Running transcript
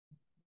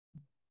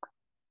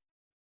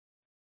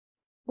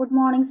Good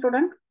morning,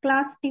 student.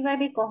 Class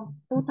TYBCom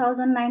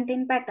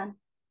 2019 pattern,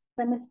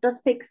 semester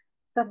 6,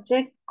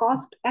 subject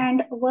cost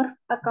and works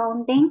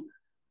accounting,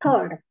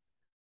 third.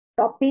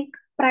 Topic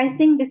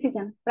pricing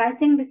decision.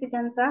 Pricing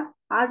decision चा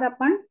आज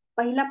आपण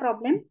पहिला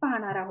problem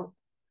पाहणार आहोत.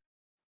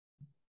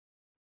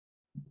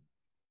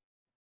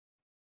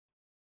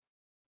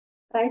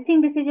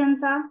 Pricing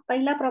डिसिजनचा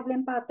पहिला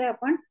प्रॉब्लेम पाहतोय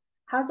आपण.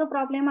 हा जो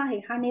प्रॉब्लेम आहे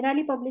हा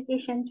निराली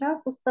पब्लिकेशनच्या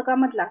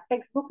पुस्तकामधला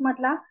टेक्स्टबुक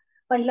मधला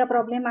पहिला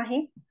प्रॉब्लेम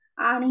आहे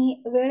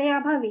आणि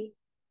वेळेअभावी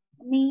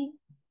मी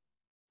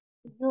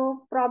जो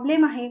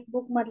प्रॉब्लेम आहे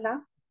बुक मधला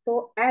तो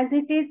ऍज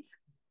इट इज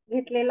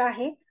घेतलेला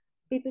आहे,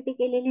 पीपीटी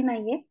केलेली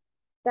नाहीये.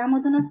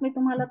 त्यामधूनच मी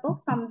तुम्हाला तो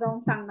समजावून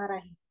सांगणार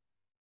आहे.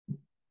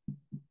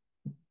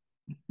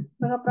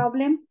 बघा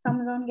प्रॉब्लेम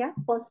समजावून घ्या.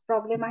 फर्स्ट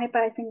प्रॉब्लेम आहे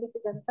pricing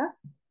डिसिजनचा.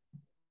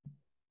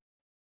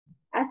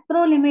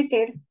 ऍस्प्रो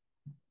limited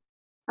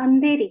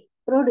Andheri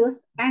produce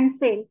and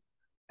sell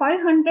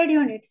 500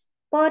 units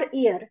per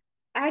year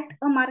at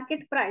a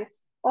market price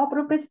of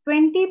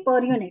 ₹20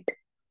 per unit.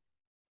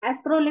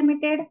 ऍस्प्रो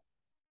limited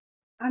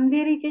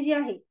अंधेरीचे जे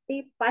आहे ते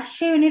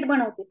 500 युनिट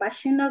बनवते,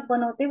 500 नग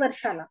बनवते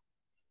वर्षाला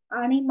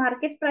आणि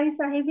मार्केट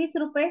प्राइस आहे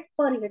 ₹20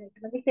 पर युनिट,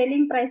 म्हणजे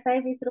सेलिंग प्राइस आहे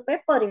 ₹20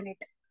 per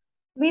unit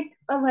with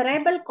a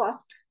variable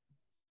cost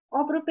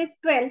of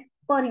 ₹12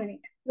 per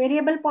unit.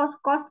 Variable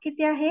cost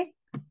किती आहे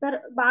तर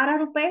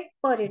 ₹12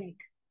 per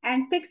unit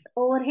and fix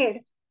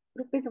overhead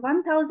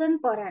 ₹1000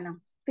 per annum.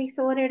 Fix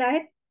overhead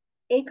आहेत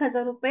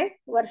 ₹1000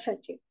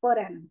 वर्षाचे per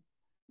annum.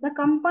 The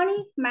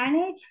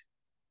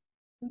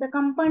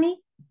company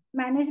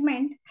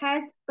management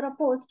has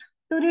proposed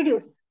to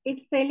reduce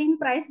its selling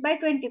price by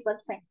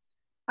 20%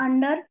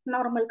 under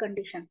normal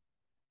condition.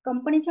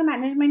 कंपनीच्या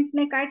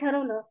मॅनेजमेंटने काय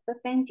ठरवलं तर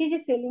त्यांची जी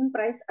सेलिंग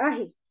प्राइस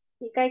आहे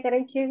ती काय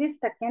करायची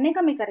 20%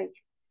 कमी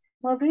करायची.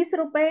 मग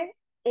 ₹20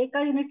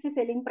 एका युनिटची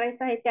सेलिंग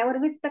प्राइस आहे त्यावर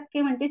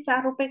 20% म्हणजे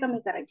 ₹4 कमी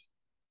करायची.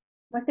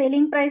 मग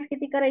सेलिंग प्राइस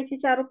किती करायची?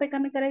 ₹4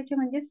 कमी करायची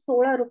म्हणजे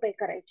 ₹16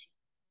 करायची.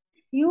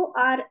 You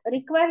R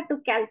required to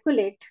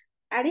calculate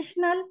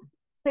additional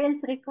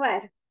cells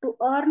required to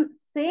earn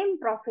same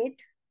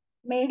profit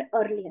made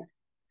earlier.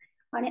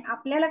 आणि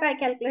आपल्याला काय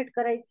कॅल्क्युलेट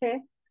करायचंय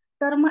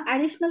तर मग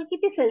ऍडिशनल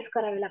किती सेल्स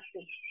करावे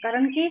लागतील,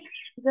 कारण की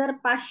जर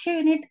 500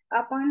 युनिट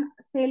आपण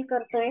सेल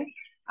करतोय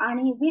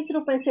आणि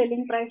 ₹20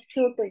 सेलिंग प्राइस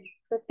ठेवतोय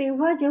तर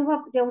तेव्हा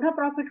जेवढा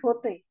प्रॉफिट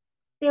होतोय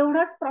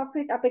तेवढाच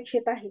प्रॉफिट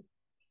अपेक्षित आहे.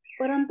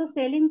 परंतु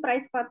सेलिंग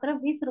प्राइस मात्र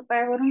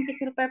 ₹20 वरून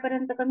किती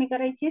रुपयापर्यंत कमी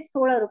करायची?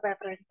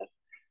 ₹16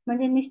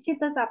 म्हणजे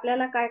निश्चितच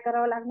आपल्याला काय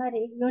करावं लागणार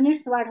आहे?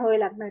 युनिट्स वाढवावे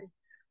लागणार आहे.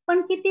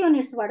 पण किती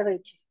युनिट्स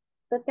वाढवायचे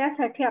तर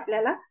त्यासाठी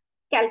आपल्याला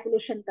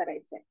कॅल्क्युलेशन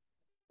करायचंय.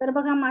 तर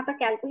बघा मग आता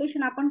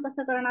कॅल्क्युलेशन आपण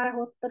कसं करणार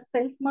आहोत तर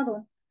सेल्स मधून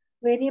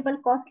व्हेरिएबल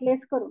कॉस्ट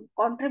लेस करून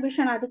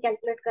कॉन्ट्रीब्युशन आधी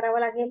कॅल्क्युलेट करावं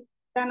लागेल.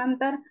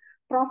 त्यानंतर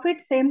प्रॉफिट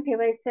सेम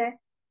ठेवायचं आहे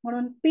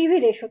म्हणून पीव्ही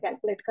रेशो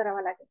कॅल्क्युलेट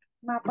करावा लागेल.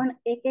 मग आपण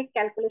एक एक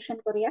कॅल्क्युलेशन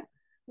करूया.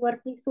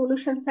 वरती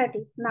सोल्युशन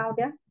साठी नाव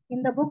द्या.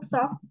 In the books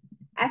of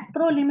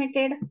ऍस्प्रो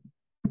limited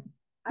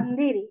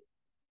Andheri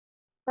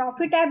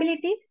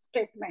profitability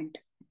statement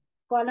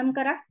column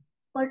करा.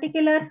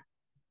 पर्टिक्युलर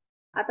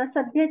आता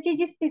सध्याची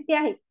जी स्थिती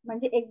आहे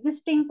म्हणजे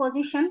एक्झिस्टिंग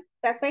पोझिशन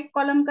त्याचा एक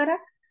कॉलम करा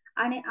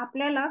आणि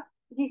आपल्याला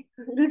जी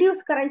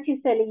रिड्यूस करायची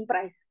सेलिंग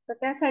प्राइस तर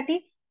त्यासाठी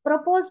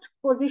प्रपोज्ड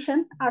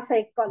पोझिशन असा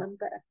एक कॉलम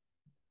करा.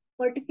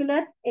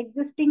 Particular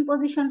existing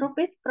position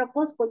rupees,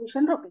 propose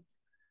position rupees.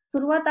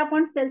 सुरुवात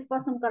आपण सेल्स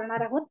पासून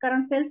करणार आहोत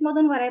कारण सेल्स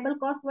मधून व्हेरिएबल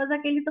कॉस्ट वजा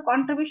केली तर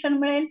कॉन्ट्रीब्युशन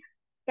मिळेल.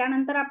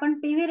 त्यानंतर आपण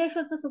पीव्ही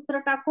रेशोचं सूत्र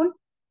टाकून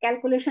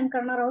कॅल्क्युलेशन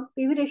करणार आहोत,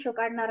 पीव्ही रेशो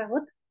काढणार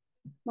आहोत.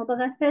 मग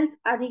बघा सेल्स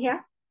आधी घ्या.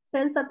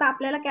 सेल्स आता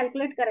आपल्याला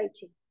कॅल्क्युलेट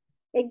करायची.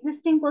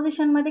 एक्झिस्टिंग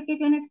पोझिशन मध्ये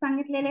किती युनिट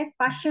सांगितलेले?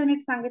 500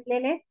 युनिट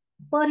सांगितलेले.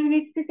 पर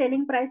युनिटची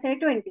सेलिंग प्राइस आहे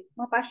 20.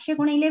 मग 500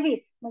 गुणिले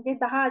 20 म्हणजे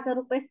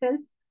 ₹10,000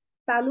 सेल्स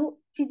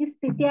चालूची जी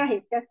स्थिती आहे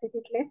त्या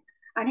स्थितीतले.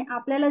 आणि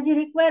आपल्याला जी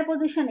रिक्वायर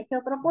पोझिशन आहे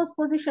किंवा प्रपोज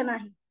पोझिशन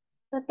आहे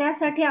तर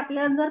त्यासाठी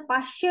आपल्याला जर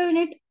 500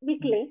 युनिट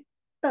विकले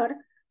तर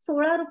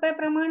 ₹16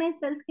 प्रमाणे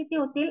सेल्स किती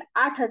होतील?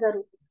 8,000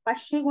 होतील.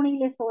 500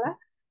 गुणिले 16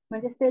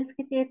 म्हणजे सेल्स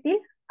किती येतील?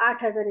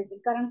 8,000 येतील.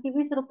 कारण की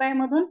 ₹20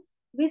 मधून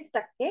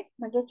 20%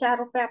 म्हणजे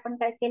 ₹4 आपण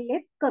काय केले?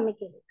 कमी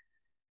केले.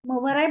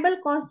 मग व्हेरिएबल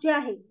कॉस्ट जी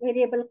आहे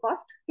व्हेरिएबल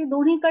कॉस्ट ती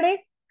दोन्हीकडे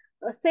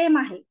सेम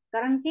आहे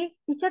कारण की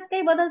तिच्यात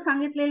काही बदल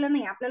सांगितलेला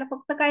नाही. आपल्याला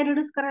फक्त काय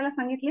रिड्यूस करायला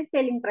सांगितले?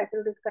 सेलिंग प्राइस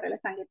रिड्यूस करायला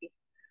सांगितली.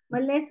 मग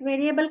लेस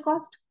व्हेरिएबल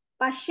कॉस्ट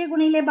 500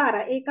 गुणिले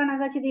 12 एका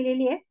नगाची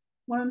दिलेली आहे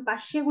म्हणून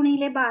 500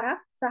 गुणिले 12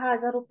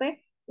 ₹6,000.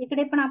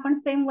 इकडे पण आपण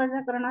सेम वजा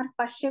करणार.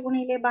 500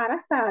 गुणिले 12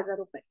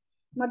 ₹6,000.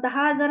 मग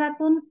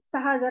 10,000तून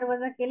 6,000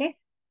 वजा केले,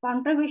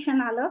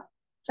 कॉन्ट्रीब्युशन आलं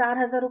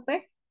 ₹4,000.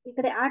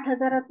 इकडे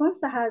 8,000तून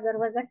 6,000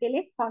 वजा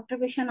केले,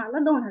 कॉन्ट्रीब्युशन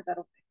आलं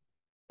 ₹2,000.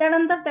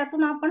 त्यानंतर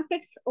त्यातून आपण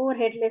फिक्स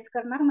ओव्हरहेड लेस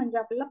करणार म्हणजे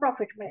आपल्याला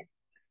प्रॉफिट मिळेल.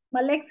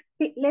 मग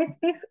लेस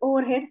फिक्स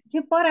ओव्हरहेड जे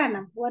पर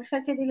एनम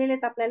वर्षाचे दिलेले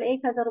आहेत आपल्याला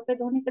 ₹1,000.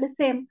 दोन्हीकडे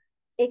सेम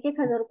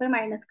 ₹1,000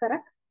 मायनस करा.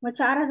 मग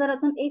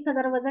 4,000तून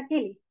 1,000 वजा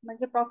केली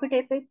म्हणजे प्रॉफिट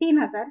येतोय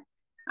 3,000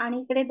 आणि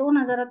इकडे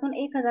 2,000तून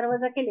 1,000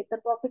 वजा केले तर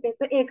प्रॉफिट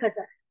येतोय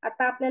 1,000.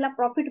 आता आपल्याला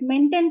प्रॉफिट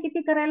मेंटेन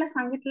किती करायला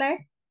सांगितलंय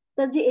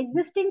तर जी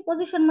एक्झिस्टिंग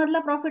पोझिशन मधला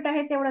प्रॉफिट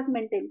आहे तेवढाच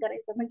मेंटेन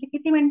करायचं. म्हणजे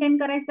किती मेंटेन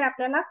करायचं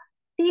आपल्याला?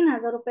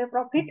 3,000 रुपये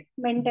प्रॉफिट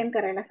मेंटेन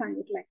करायला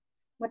सांगितलंय.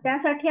 मग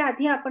त्यासाठी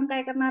आधी आपण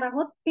काय करणार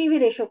आहोत? पीव्ही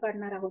रेशो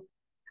काढणार आहोत.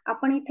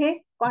 आपण इथे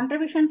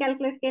कॉन्ट्रीब्युशन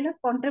कॅल्क्युलेट केलं,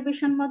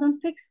 कॉन्ट्रीब्युशन मधून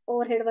फिक्स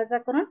ओव्हरहेड वजा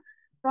करून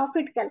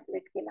प्रॉफिट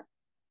कॅल्क्युलेट केला.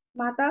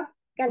 मग आता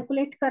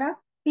कॅल्क्युलेट करा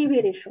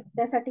पीव्ही रेशो.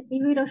 त्यासाठी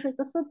पीव्ही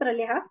रेशोचं सूत्र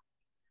लिहा.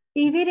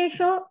 PV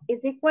ratio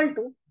is equal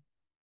to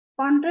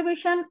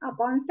contribution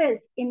upon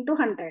cells into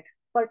 100.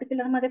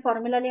 Particular मध्ये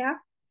फॉर्म्युला लिहा.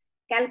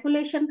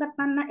 कॅल्क्युलेशन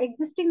करताना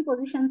एक्झिस्टिंग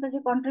पोझिशनचं जे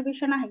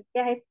कॉन्ट्रीब्युशन आहे ते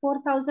आहे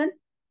 4,000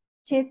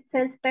 छेद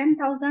सेल्स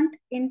 10,000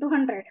 इंटू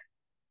 100.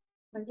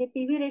 म्हणजे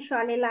पीव्ही रेशो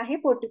आलेला आहे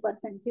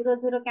 40%. 0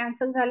 0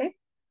 कॅन्सल झाले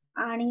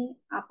आणि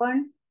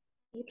आपण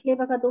इथले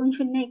बघा 2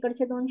 शून्य,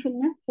 इकडचे 2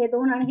 शून्य, हे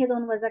 2 आणि हे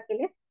 2 वजा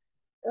केले,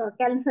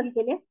 कॅन्सल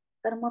केले,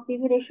 तर मग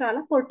पीव्ही रेशो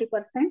आला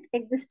 40%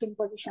 एक्झिस्टिंग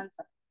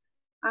पोझिशनचा.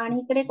 आणि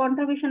इकडे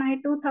कॉन्ट्रीब्युशन आहे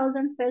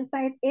 2,000, सेल्स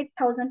आहेत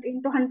 8,000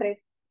 इंटू 100.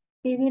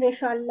 पीव्ही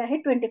रेशो आलेला आहे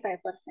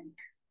 25%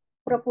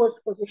 प्रपोज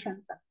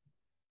पोझिशनचा.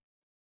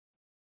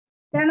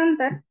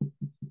 त्यानंतर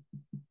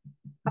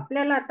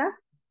आपल्याला आता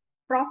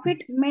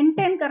प्रॉफिट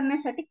मेंटेन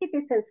करण्यासाठी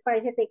किती सेल्स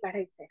पाहिजे ते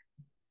काढायचंय.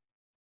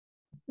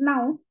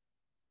 Now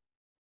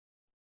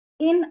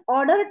in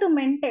order to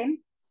maintain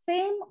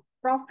same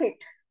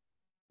profit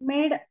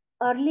made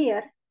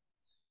earlier,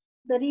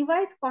 the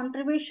revised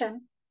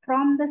contribution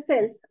from the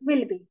sales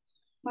will be.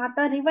 मग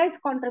आता रिवाइज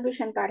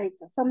कॉन्ट्रीब्युशन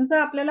काढायचं.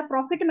 समजा आपल्याला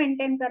प्रॉफिट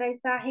मेंटेन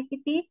करायचं आहे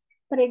किती?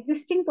 तर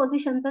एक्झिस्टिंग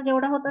पोझिशनचा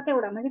जेवढा होता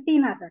तेवढा, म्हणजे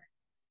 3,000.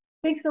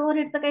 फिक्स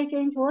ओव्हरहेड तर काही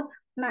चेंज होत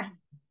नाही,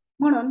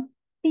 म्हणून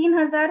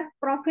 3,000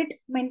 प्रॉफिट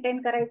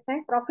मेंटेन करायचं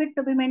आहे. Profit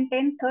to be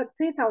maintain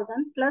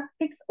 3,000 plus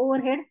fix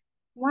overhead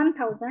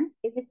 1,000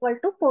 is equal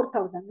to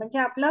 4,000. म्हणजे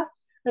आपलं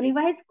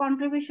रिवाइज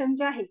कॉन्ट्रीब्युशन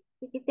जे आहे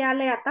ते किती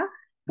आलंय आता?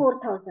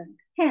 4,000.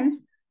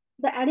 Hence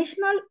the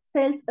additional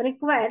cells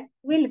required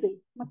will be.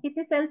 मग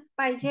किती सेल्स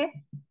पाहिजे?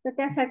 तर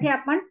त्यासाठी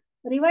आपण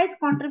रिवाइज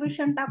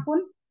कॉन्ट्रीब्युशन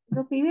टाकून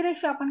जो पीव्ही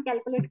रेशो आपण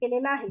कॅल्क्युलेट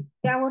केलेला आहे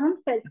त्यावरून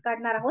सेल्स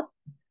काढणार आहोत.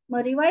 मग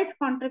रिवाइज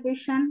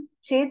कॉन्ट्रीब्युशन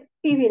छेद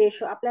पीव्ही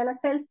रेशो. आपल्याला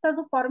सेल्सचा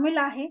जो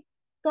फॉर्म्युला आहे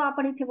तो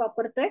आपण इथे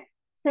वापरतोय.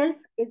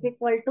 सेल्स इज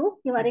इक्वल टू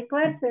किंवा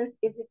required cells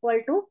is equal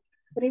to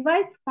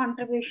revise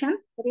contribution.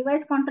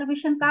 Revise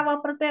contribution का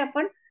वापरतोय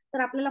आपण? तर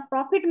आपल्याला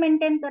प्रॉफिट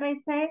मेंटेन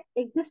करायचं आहे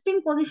एक्झिस्टिंग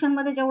पोझिशन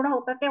मध्ये जेवढा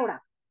होता तेवढा.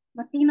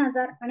 मग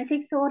 3,000 आणि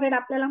फिक्स ओव्हरहेड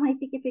आपल्याला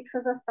माहिती की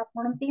फिक्सच असतात,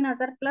 म्हणून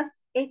 3,000 प्लस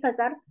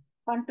 1,000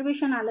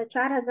 कॉन्ट्रीब्युशन आलं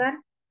 4,000.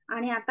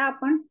 आणि आता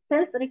आपण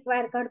सेल्स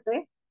रिक्वायर करतोय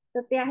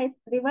तर ते आहेत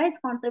रिवाइज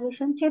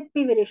कॉन्ट्रीब्युशन छेद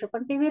पीव्ही रेशो.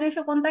 पण पीव्ही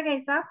रेशो कोणता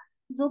घ्यायचा?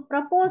 जो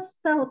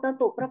प्रपोजचा होता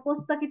तो.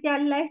 प्रपोजचा किती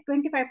आलेला आहे?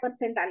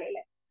 25% आलेला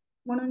आहे,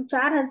 म्हणून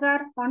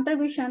 4,000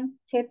 कॉन्ट्रीब्युशन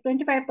छेद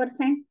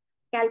 25%.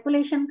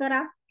 कॅल्क्युलेशन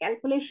करा.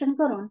 कॅल्क्युलेशन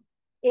करून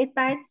येत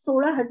आहेत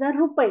 16,000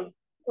 रुपये.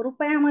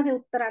 रुपयामध्ये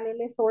उत्तर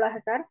आलेले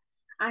 16,000.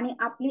 आणि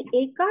आपली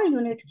एका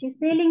युनिटची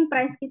सेलिंग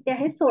प्राइस किती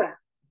आहे? 16.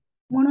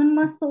 म्हणून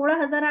मग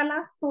 16,000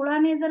 आला.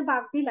 16ने जर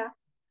भाग दिला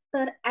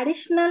तर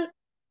ऍडिशनल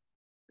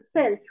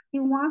सेल्स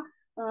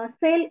किंवा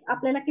सेल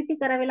आपल्याला किती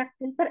करावे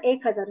लागतील? तर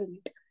 1,000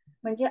 युनिट.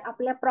 म्हणजे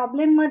आपल्या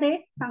प्रॉब्लेम मध्ये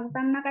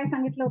सांगताना काय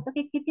सांगितलं होतं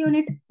की किती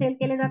युनिट सेल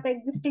केले जातात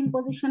एक्झिस्टिंग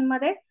पोझिशन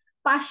मध्ये?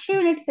 500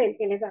 युनिट सेल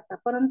केले जातात.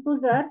 परंतु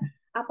जर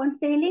आपण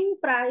सेलिंग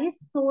प्राइस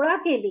 16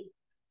 केली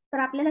तर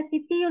आपल्याला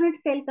किती युनिट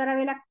सेल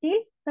करावे लागतील?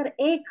 तर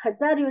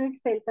 1,000 युनिट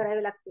सेल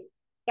करावे लागतील.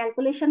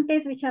 कॅल्क्युलेशन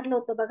तेच विचारलं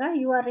होतं बघा.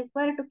 You R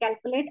required to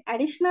calculate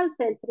additional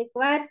cells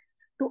required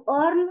to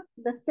earn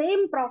the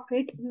same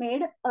profit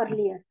made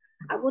earlier.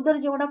 अगोदर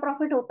जेवढा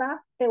प्रॉफिट होता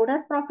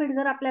तेवढाच प्रॉफिट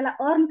जर आपल्याला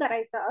अर्न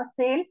करायचा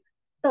असेल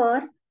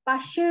तर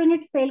 500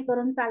 युनिट सेल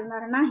करून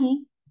चालणार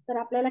नाही. तर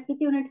आपल्याला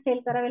किती युनिट सेल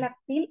करावे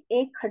लागतील?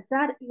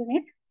 1,000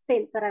 युनिट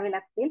सेल करावे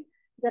लागतील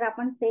जर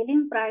आपण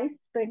सेलिंग प्राइस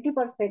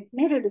 20%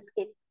 ने रिड्यूस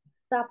केली.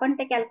 तर आपण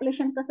ते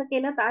कॅल्क्युलेशन कसं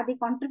केलं? तर आधी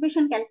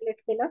कॉन्ट्रीब्युशन कॅल्क्युलेट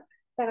केलं,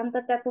 त्यानंतर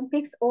त्यातून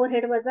फिक्स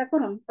ओव्हरहेड वजा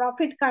करून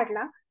प्रॉफिट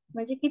काढला.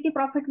 म्हणजे किती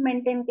प्रॉफिट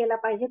मेंटेन केला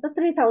पाहिजे? तर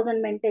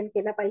 3,000 मेंटेन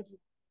केला पाहिजे.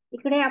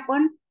 इकडे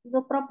आपण जो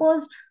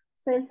प्रपोज्ड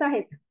सेल्स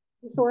आहेत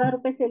 16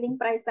 रुपये सेलिंग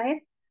प्राइस आहेत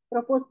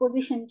प्रपोज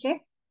पोझिशनचे,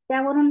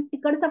 त्यावरून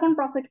तिकडचा पण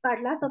प्रॉफिट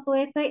काढला तर तो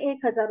येतोय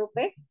 1,000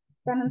 रुपये.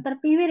 त्यानंतर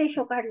पीव्ही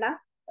रेशो काढला.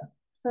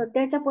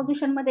 सध्याच्या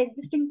पोझिशन मध्ये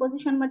एक्झिस्टिंग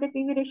पोझिशन मध्ये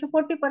पीव्ही रेशो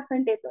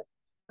 40% येतोय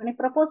आणि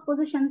प्रपोज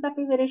पोझिशनचा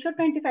पीव्ही रेशो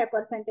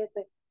 25%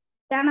 येतोय.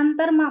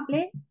 त्यानंतर मग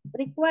आपले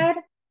रिक्वायर्ड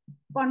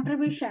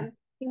कॉन्ट्रीब्युशन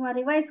किंवा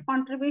रिवाइज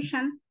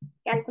कॉन्ट्रीब्युशन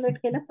कॅल्क्युलेट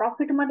केलं.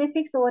 प्रॉफिट मध्ये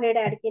फिक्स ओव्हरहेड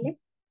ऍड केले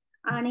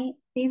आणि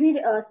पीव्ही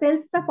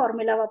सेल्सचा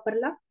फॉर्म्युला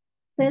वापरला.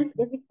 Cells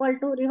is equal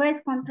to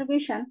revise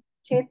contribution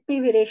छेद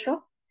पीव्ही रेशो.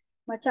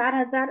 मग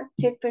 4,000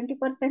 छेद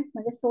 20%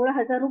 म्हणजे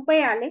 16,000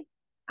 रुपये आले.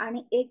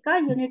 आणि एका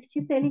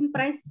युनिटची सेलिंग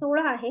प्राइस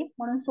 16 आहे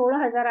म्हणून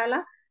 16,000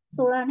 आला.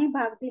 16ने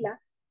भाग दिला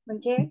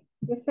म्हणजे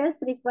जे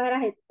सेल्स रिक्वायर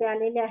आहेत ते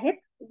आलेले आहेत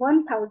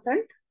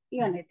 1,000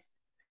 युनिट्स.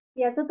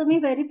 याचं तुम्ही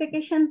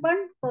व्हेरिफिकेशन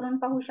पण करून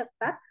पाहू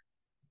शकता.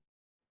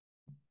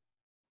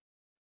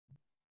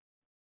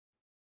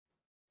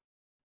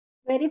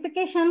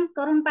 व्हेरिफिकेशन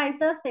करून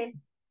पाहायचं असेल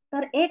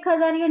तर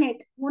 1,000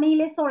 युनिट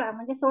गुणिले 16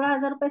 म्हणजे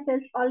 16,000 रुपये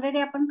सेल्स ऑलरेडी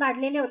आपण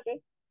काढलेले होते.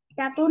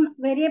 त्यातून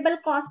व्हेरिएबल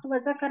कॉस्ट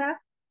वजा करा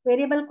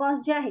व्हेरिएबल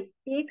कॉस्ट जी आहे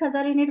ती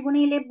 1000 युनिट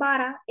गुणिले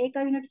 12,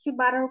 एका युनिटची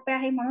 12 रुपये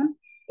आहे म्हणून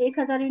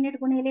 1000 युनिट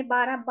गुणिले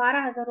 12,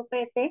 12,000 रुपये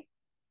येते.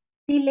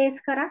 ती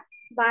लेस करा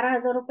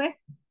 12,000 रुपये.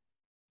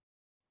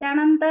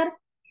 त्यानंतर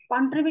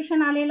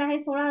कॉन्ट्रीब्युशन आलेलं आहे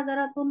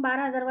 16,000तून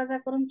 12,000 वजा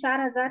करून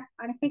 4,000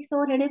 आणि फिक्स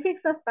ओव्हरहेड हे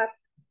फिक्स असतात.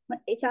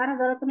 मग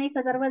 4,000तून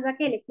 1,000 वजा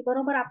केले की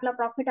बरोबर आपला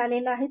प्रॉफिट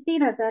आलेला आहे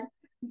 3,000,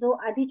 जो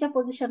आधीच्या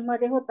पोझिशन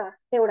मध्ये होता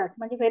तेवढाच.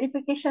 म्हणजे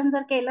व्हेरिफिकेशन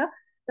जर केलं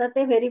तर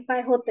ते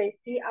व्हेरीफाय होते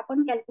की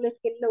आपण कॅल्क्युलेट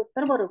केलेलं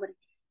उत्तर बरोबर आहे.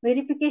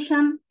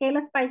 व्हेरिफिकेशन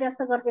केलंच पाहिजे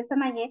असं गरजेचं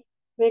नाहीये.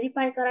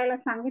 व्हेरीफाय करायला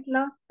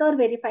सांगितलं तर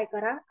व्हेरीफाय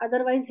करा,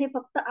 अदरवाईज हे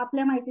फक्त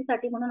आपल्या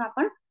माहितीसाठी म्हणून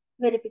आपण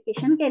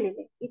व्हेरिफिकेशन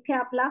केलेले. इथे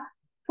आपला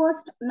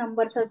फर्स्ट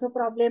नंबरचा जो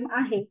प्रॉब्लेम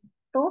आहे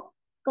तो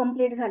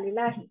कंप्लीट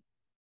झालेला आहे.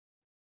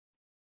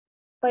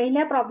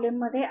 पहिल्या प्रॉब्लेम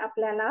मध्ये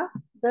आपल्याला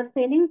जर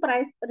सेलिंग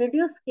प्राइस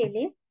रिड्यूस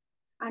केले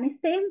आणि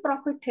सेम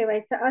प्रॉफिट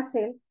ठेवायचं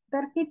असेल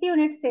तर किती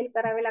युनिट सेल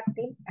करावे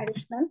लागतील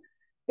ऍडिशनल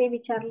ते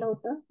विचारलं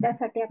होतं.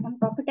 त्यासाठी आपण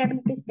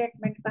प्रॉफिटॅबिलिटी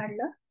स्टेटमेंट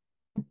काढलं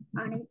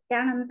आणि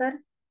त्यानंतर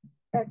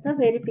त्याचं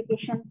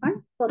व्हेरिफिकेशन पण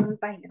करून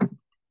पाहिलं.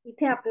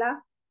 इथे आपला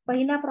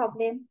पहिला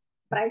प्रॉब्लेम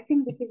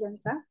प्राइसिंग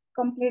डिसिजनचा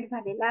कंप्लीट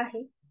झालेला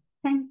आहे.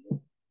 थँक्यू.